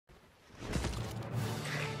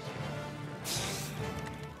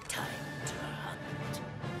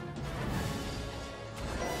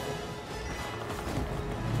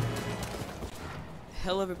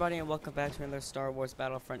Hello everybody and welcome back to another Star Wars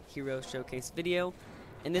Battlefront Hero Showcase video.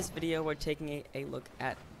 In this video we're taking a look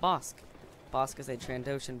at Bossk. Bossk is a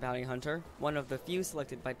Trandoshan bounty hunter, one of the few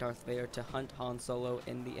selected by Darth Vader to hunt Han Solo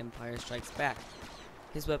in The Empire Strikes Back.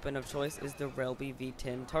 His weapon of choice is the Relby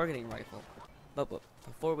V10 targeting rifle. But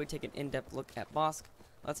before we take an in-depth look at Bossk,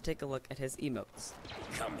 let's take a look at his emotes.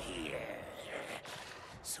 Come here,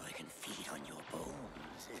 so I can feed on your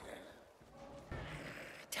bones.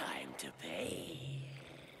 Time to pay.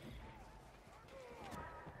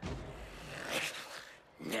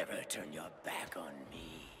 Never turn your back on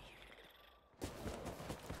me.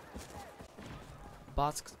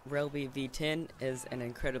 Bossk's Relby V10 is an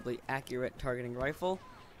incredibly accurate targeting rifle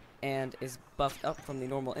and is buffed up from the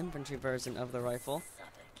normal infantry version of the rifle.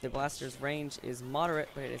 The blaster's range is moderate,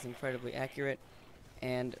 but it is incredibly accurate,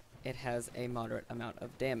 and it has a moderate amount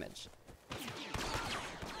of damage.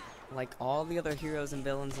 Like all the other heroes and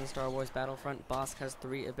villains in Star Wars Battlefront, Bossk has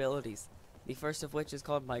 3 abilities, the first of which is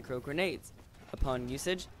called micro grenades. Upon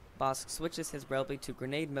usage, Bossk switches his Relby to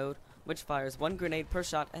grenade mode, which fires 1 grenade per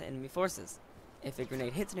shot at enemy forces. If a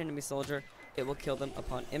grenade hits an enemy soldier, it will kill them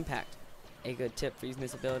upon impact. A good tip for using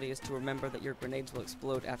this ability is to remember that your grenades will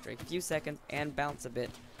explode after a few seconds and bounce a bit,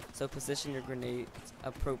 so position your grenades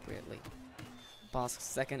appropriately. Bossk's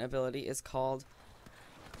second ability is called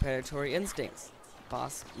Predatory Instincts.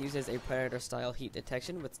 Bossk uses a Predator-style heat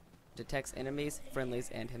detection which detects enemies, friendlies,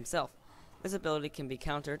 and himself. This ability can be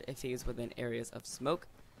countered if he is within areas of smoke.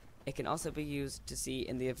 It can also be used to see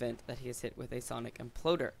in the event that he is hit with a sonic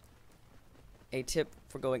imploder. A tip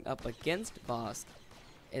for going up against Bossk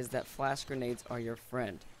is that flash grenades are your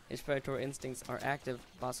friend. His predatory instincts are active.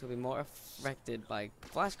 Bossk will be more affected by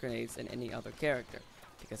flash grenades than any other character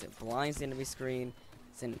because it blinds the enemy screen.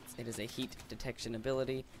 Since it is a heat detection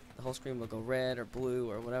ability, the whole screen will go red or blue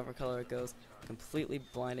or whatever color it goes, completely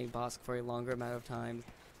blinding Bossk for a longer amount of time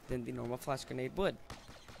than the normal flash grenade would.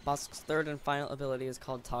 Bossk's third and final ability is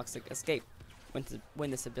called Toxic Escape.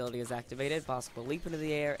 When this ability is activated, Bossk will leap into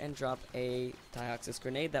the air and drop a Dioxis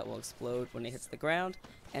grenade that will explode when it hits the ground,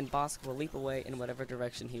 and Bossk will leap away in whatever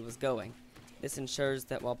direction he was going. This ensures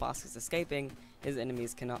that while Bossk is escaping, his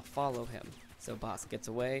enemies cannot follow him. So Bossk gets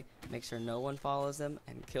away, makes sure no one follows him,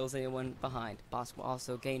 and kills anyone behind. Bossk will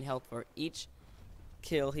also gain health for each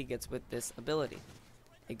kill he gets with this ability.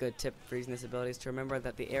 A good tip for using this ability is to remember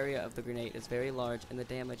that the area of the grenade is very large and the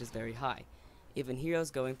damage is very high. Even heroes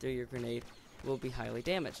going through your grenade will be highly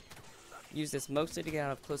damaged. Use this mostly to get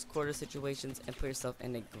out of close quarter situations and put yourself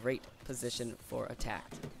in a great position for attack.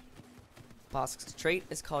 Bossk's trait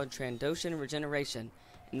is called Trandoshan Regeneration,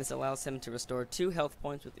 and this allows him to restore 2 health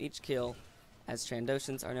points with each kill, as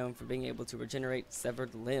Trandoshans are known for being able to regenerate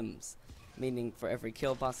severed limbs, meaning for every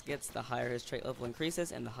kill Bossk gets, the higher his trait level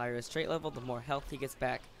increases, and the higher his trait level, the more health he gets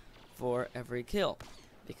back for every kill,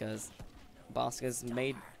 because Bossk is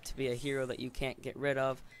made to be a hero that you can't get rid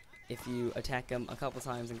of. If you attack him a couple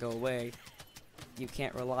times and go away, you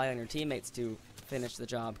can't rely on your teammates to finish the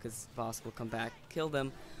job because Bossk will come back, kill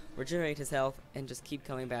them, regenerate his health, and just keep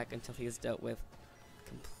coming back until he is dealt with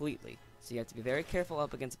completely. So you have to be very careful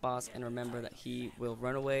up against Bossk and remember that he will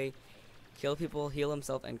run away, kill people, heal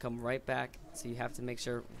himself, and come right back. So you have to make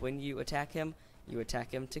sure when you attack him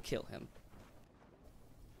to kill him.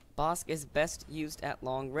 Bossk is best used at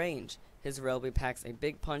long range. His Relby packs a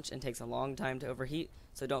big punch and takes a long time to overheat,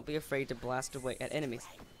 so don't be afraid to blast away at enemies.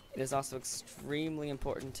 It is also extremely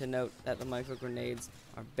important to note that the micro grenades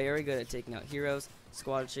are very good at taking out heroes,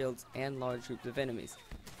 squad shields, and large groups of enemies.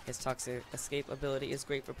 His Toxic Escape ability is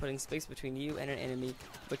great for putting space between you and an enemy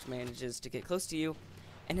which manages to get close to you,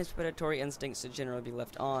 and his Predatory Instincts should generally be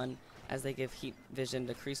left on, as they give heat vision,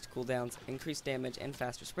 decreased cooldowns, increased damage, and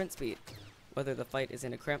faster sprint speed. Whether the fight is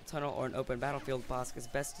in a cramped tunnel or an open battlefield, Bossk is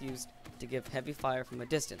best used to give heavy fire from a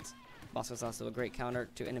distance. Bossk is also a great counter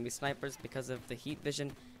to enemy snipers because of the heat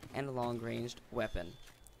vision and a long-ranged weapon.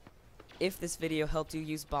 If this video helped you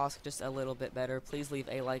use Bossk just a little bit better, please leave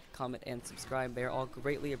a like, comment, and subscribe. They are all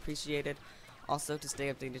greatly appreciated. Also, to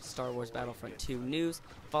stay updated to Star Wars Battlefront 2 news,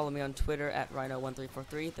 follow me on Twitter at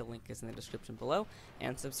Rhino1343, the link is in the description below,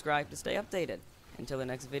 and subscribe to stay updated. Until the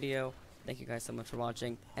next video, thank you guys so much for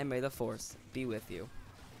watching, and may the Force be with you.